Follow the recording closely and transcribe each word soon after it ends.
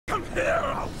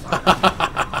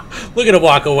Look at him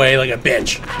walk away like a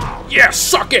bitch. Yeah,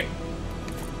 suck it!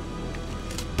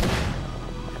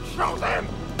 Show them.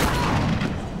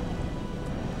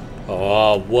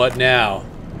 Oh, what now?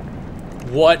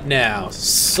 What now?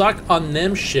 Suck on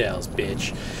them shells,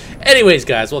 bitch. Anyways,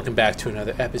 guys, welcome back to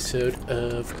another episode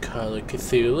of Call of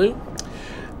Cthulhu.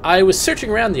 I was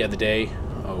searching around the other day.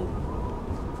 Oh.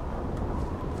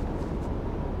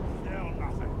 Still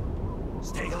nothing.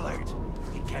 Stay alert.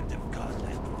 He can't have gone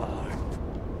that far.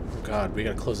 Oh God, we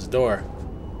gotta close the door.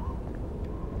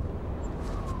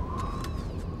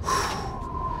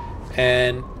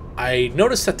 And I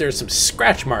noticed that there's some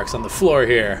scratch marks on the floor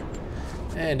here.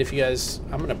 And if you guys,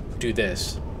 I'm gonna do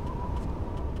this.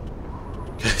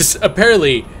 Because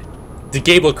apparently the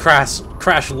game will crash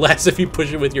less if you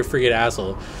push it with your freaking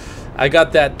asshole. I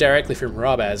got that directly from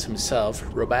Robaz himself.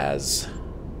 Robaz,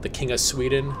 the king of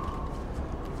Sweden.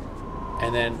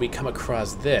 And then we come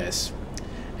across this.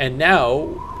 And now,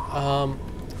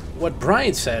 what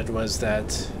Brian said was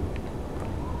that...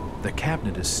 The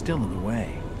cabinet is still in the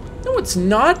way. No, it's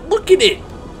not! Look at it!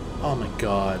 Oh my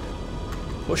God.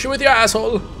 Push it with your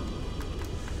asshole!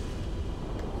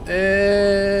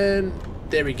 And...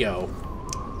 there we go.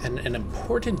 And an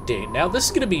important date. Now, this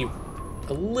is going to be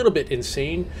a little bit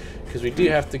insane, because we do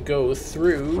have to go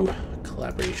through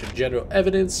collaboration, general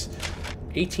evidence,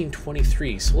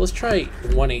 1823. So let's try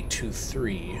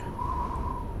 1823.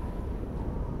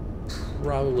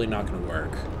 Probably not going to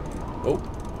work. Oh.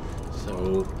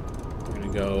 So, we're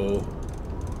going to go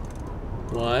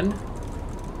 1,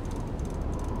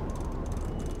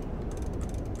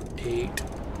 8,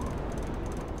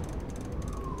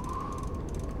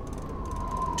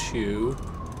 2,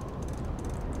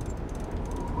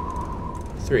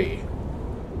 3.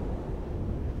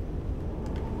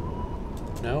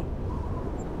 No?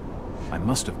 I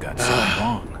must have got something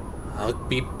wrong. I'll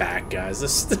be back, guys.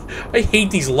 I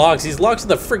hate these logs. These logs are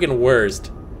the friggin'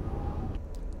 worst.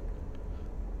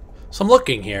 So I'm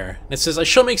looking here, and it says, I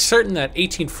shall make certain that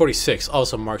 1846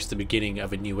 also marks the beginning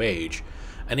of a new age,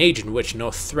 an age in which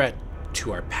no threat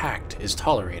to our pact is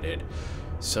tolerated.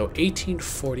 So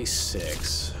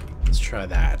 1846. Let's try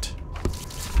that.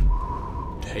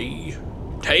 Hey.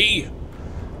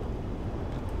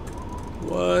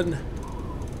 1,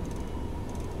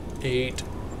 8,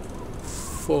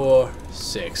 4,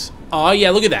 6. Oh yeah,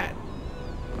 look at that.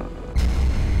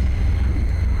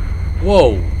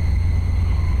 Whoa.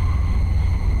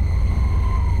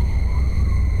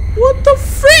 What the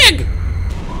frig?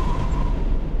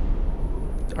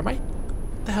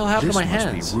 What the hell happened to my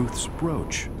hands? This must be Ruth's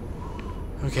brooch.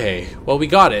 Okay, well we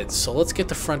got it, so let's get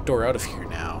the front door out of here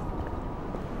now.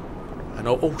 I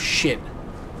know. Oh shit.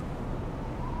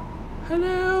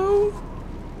 Hello?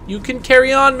 You can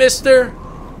carry on, mister.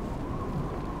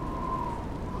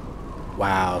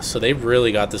 Wow, so they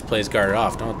really got this place guarded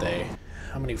off, don't they?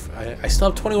 How many? I still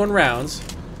have 21 rounds.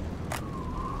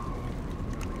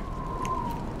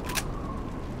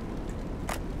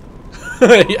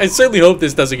 I certainly hope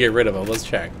this doesn't get rid of him. Let's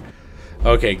check.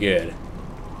 Okay, good.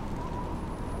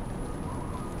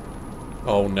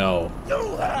 Oh no.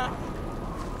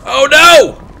 Oh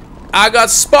no! I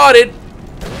got spotted!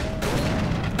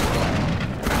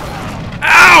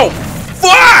 Ow!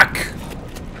 Fuck!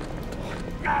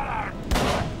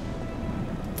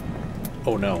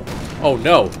 Oh no. Oh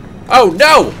no. Oh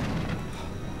no!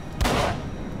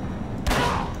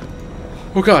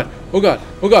 Oh god. Oh god.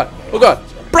 Oh god. Oh god.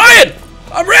 Brian!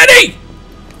 I'm ready!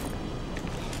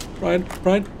 Brian,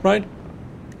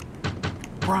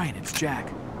 Brian, it's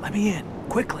Jack. Let me in,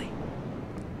 quickly.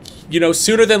 You know,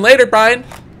 sooner than later, Brian.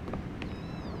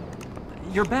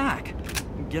 You're back.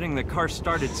 Getting the car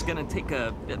started's gonna take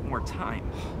a bit more time.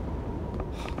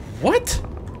 What?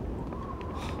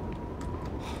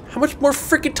 How much more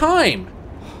freaking time?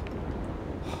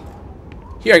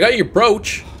 Here, I got your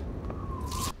brooch.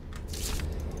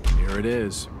 Here it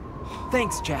is.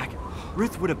 Thanks, Jack.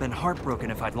 Ruth would have been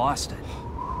heartbroken if I'd lost it.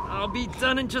 I'll be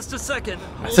done in just a second.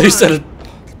 I thought you said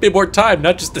a bit more time,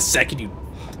 not just a second, you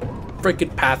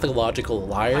freaking pathological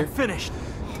liar. I'm finished.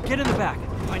 Get in the back.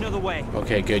 I know the way.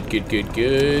 Okay,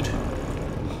 good.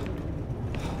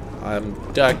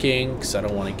 I'm ducking because I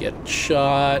don't want to get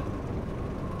shot.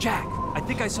 Jack, I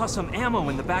think I saw some ammo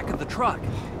in the back of the truck.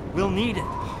 We'll need it.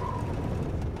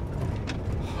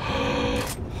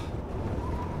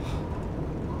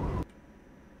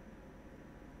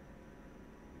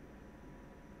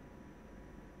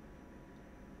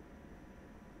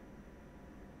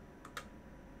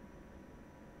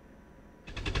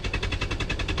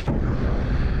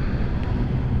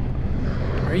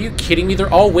 Are you kidding me?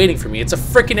 They're all waiting for me. It's a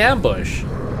freaking ambush.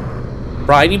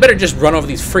 Brian, you better just run over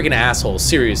these friggin' assholes,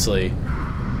 seriously.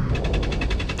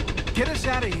 Get us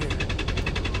out of here.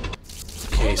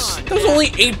 Okay, that was only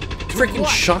 8 freaking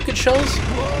shotgun shells?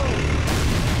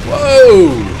 Whoa!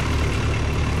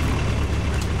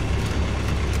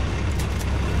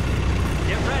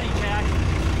 Get ready, Jack.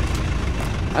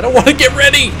 I don't want to get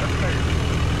ready!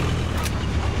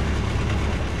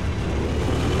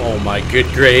 Oh my good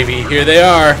gravy, here they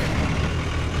are.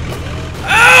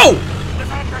 Ow!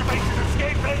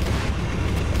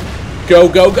 Go,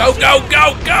 go, go, go,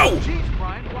 go, go!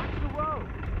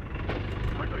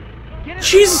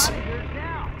 Jesus!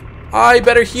 I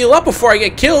better heal up before I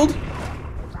get killed.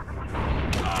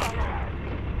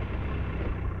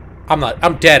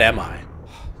 I'm dead, am I?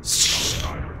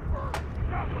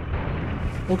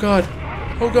 Oh god.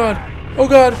 Oh god. Oh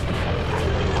god.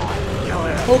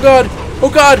 Oh god. Oh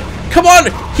god. Come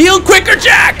on! Heal quicker,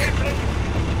 Jack!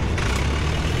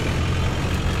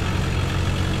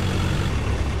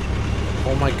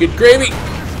 Oh my good gravy.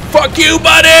 Fuck you,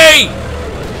 buddy!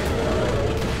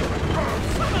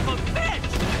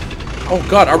 Oh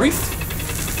god, are you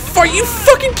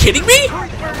fucking kidding me?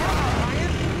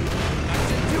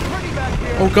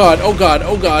 Oh god, oh god,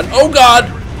 oh god, oh god!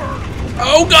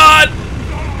 Oh god!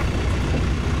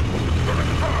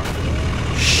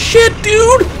 Shit,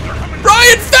 dude!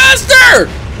 Brian, faster!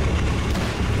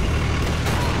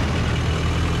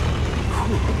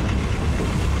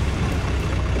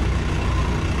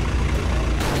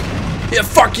 Yeah,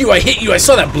 fuck you, I hit you, I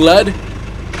saw that blood.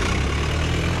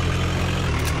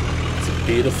 It's a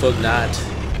beautiful night.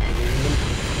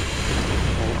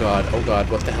 Oh god,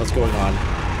 what the hell's going on?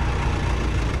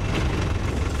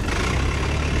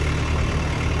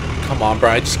 Come on,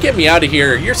 Brian, just get me out of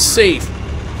here, you're safe.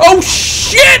 Oh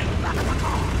shit!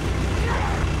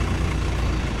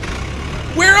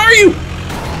 Where are you?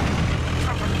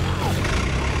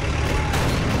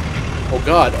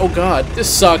 Oh god, this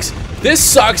sucks. This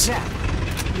sucks. Jack,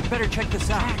 you better check this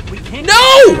out. We can't.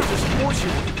 No! Just force you.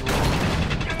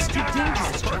 It's too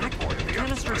dangerous, Jack. The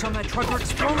canisters on that truck are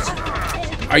explosive.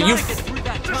 Are you? Get through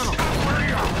that tunnel.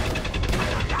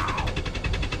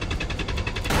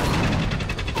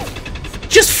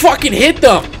 Just fucking hit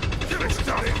them!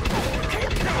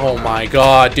 Oh my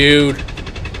god, dude. Do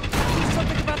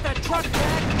something about that truck,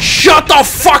 Jack. Shut the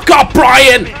fuck up,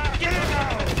 Brian! You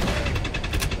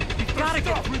gotta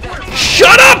get through that tunnel.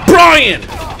 Shut up, Brian!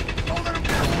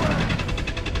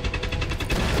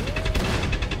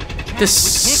 This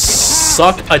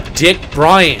suck a dick,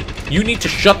 Brian. You need to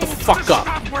shut the fuck up.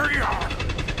 Do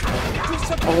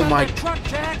something Oh about my- that truck,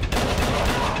 Jack.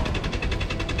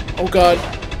 Oh god.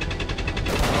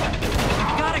 You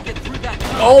gotta get through that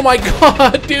tunnel. Oh my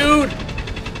god, dude!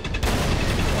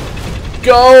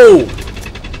 Go!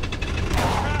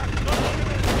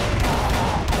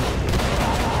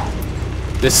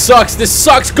 This sucks, this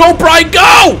sucks! Go, Brian,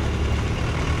 go!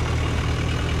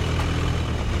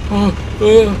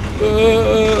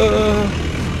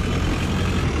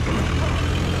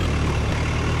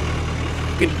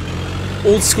 Fucking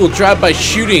old school drive-by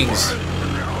shootings.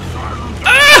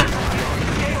 Ah!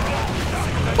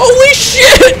 Holy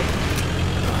shit!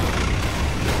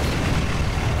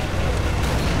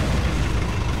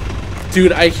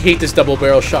 Dude, I hate this double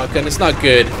barrel shotgun. It's not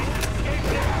good.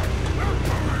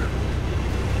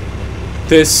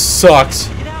 This sucks.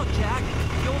 Get out, Jack.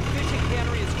 The old fishing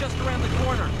cannery is just around the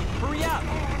corner. Hurry up.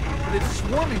 But it's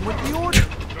swarming with the order.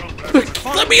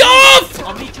 Let me off!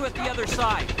 I'll meet you at the other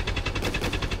side.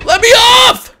 Let me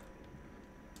off!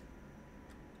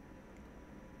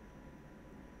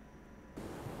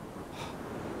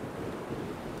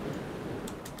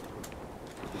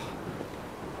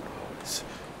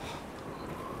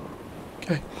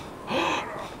 Okay.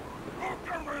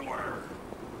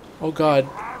 Oh god.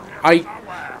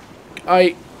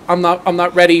 I'm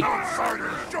not ready.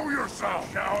 Show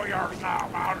yourself! Show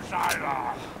yourself outside!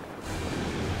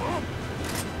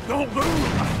 Don't move!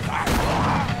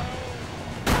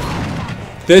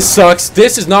 This sucks.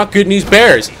 This is not good news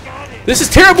bears. This is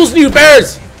terrible news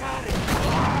bears.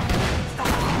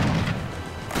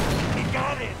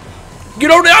 You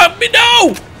don't help me,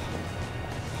 no!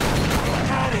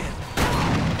 Got it!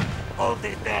 Hold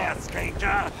it there,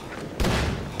 stranger!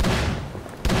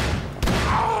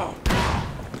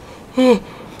 Oh.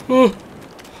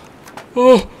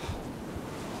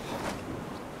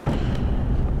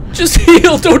 Just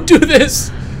heal, don't do this!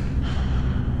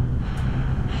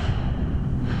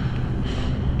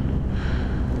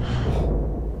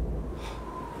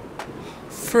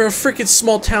 For a freaking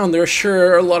small town, there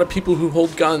sure are a lot of people who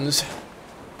hold guns.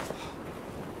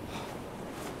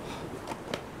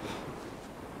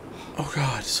 Oh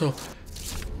god, so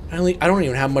I don't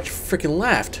even have much freaking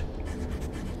left.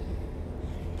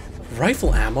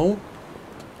 Rifle ammo?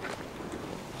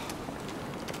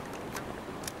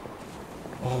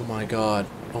 Oh my god.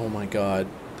 Oh my god.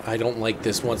 I don't like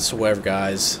this whatsoever,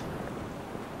 guys.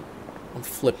 I'm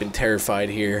flipping terrified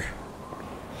here.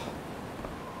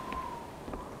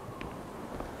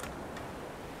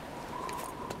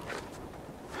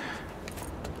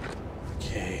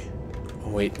 Okay. Oh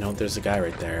wait, no, there's a guy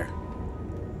right there.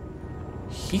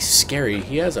 He's scary.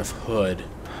 He has a hood.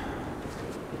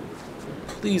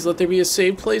 Please let there be a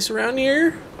safe place around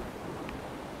here.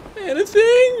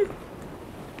 Anything?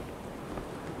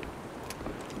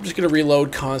 I'm just gonna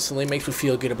reload constantly. Makes me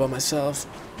feel good about myself.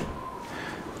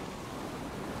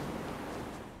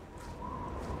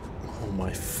 Oh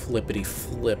my flippity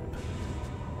flip.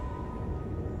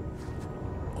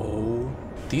 Oh,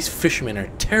 these fishermen are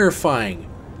terrifying.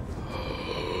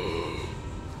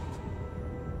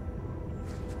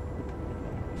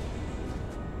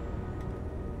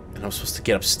 And I'm supposed to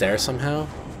get upstairs somehow?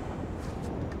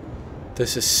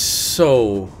 This is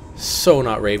so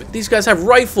not Raven. These guys have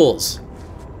rifles!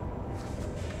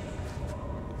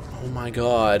 Oh my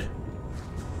god.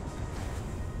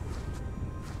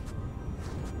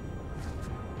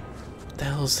 What the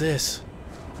hell is this?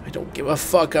 I don't give a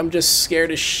fuck. I'm just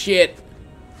scared as shit.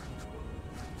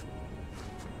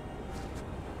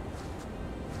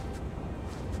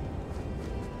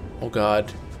 Oh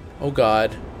god. Oh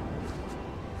god.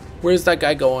 Where's that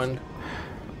guy going?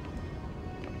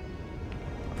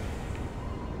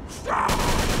 Fuck!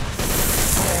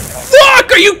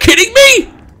 Are you kidding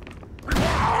me?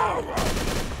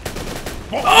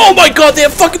 Oh my god, they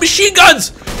have fucking machine guns!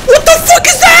 What the fuck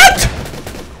is that?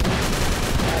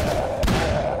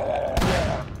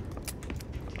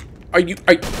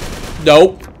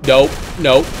 Nope, nope,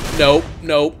 nope, nope,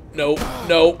 nope, nope,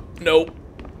 nope, nope.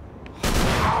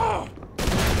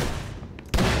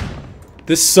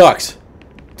 This sucks.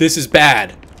 This is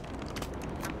bad.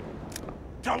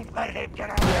 Don't let him get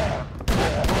away!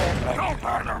 Don't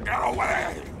let him get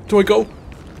away! Do I go?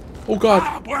 Oh god.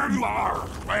 Stop where you are,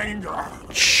 stranger!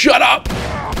 Shut up!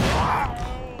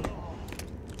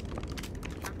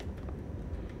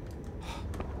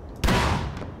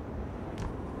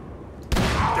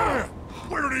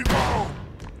 Where'd he go?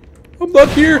 I'm not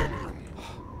here.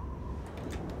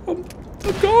 I'm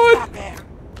gone. Stop him!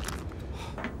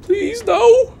 Please,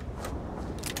 no.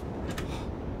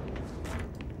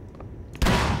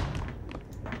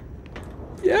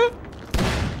 Yeah.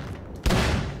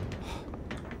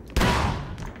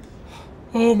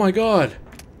 Oh my god.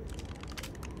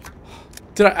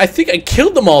 I think I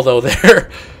killed them all though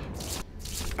there.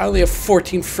 I only have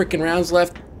 14 freaking rounds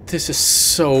left. This is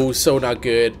so not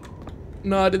good.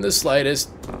 Not in the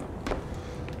slightest.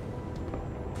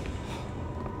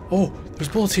 Oh, there's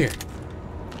bullets here.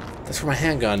 That's for my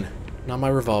handgun, not my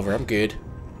revolver. I'm good.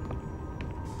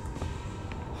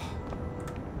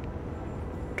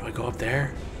 Do I go up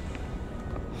there?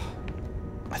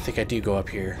 I think I do go up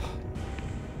here.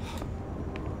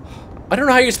 I don't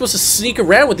know how you're supposed to sneak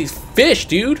around with these fish,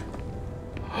 dude.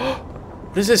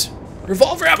 What is this?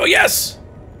 Revolver ammo, yes!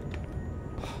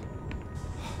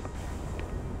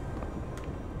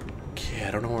 Okay,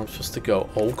 I don't know where I'm supposed to go.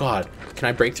 Oh god, can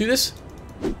I break through this?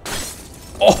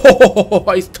 Oh,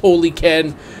 I totally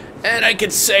can. And I can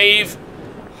save.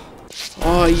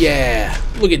 Oh yeah,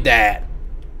 look at that.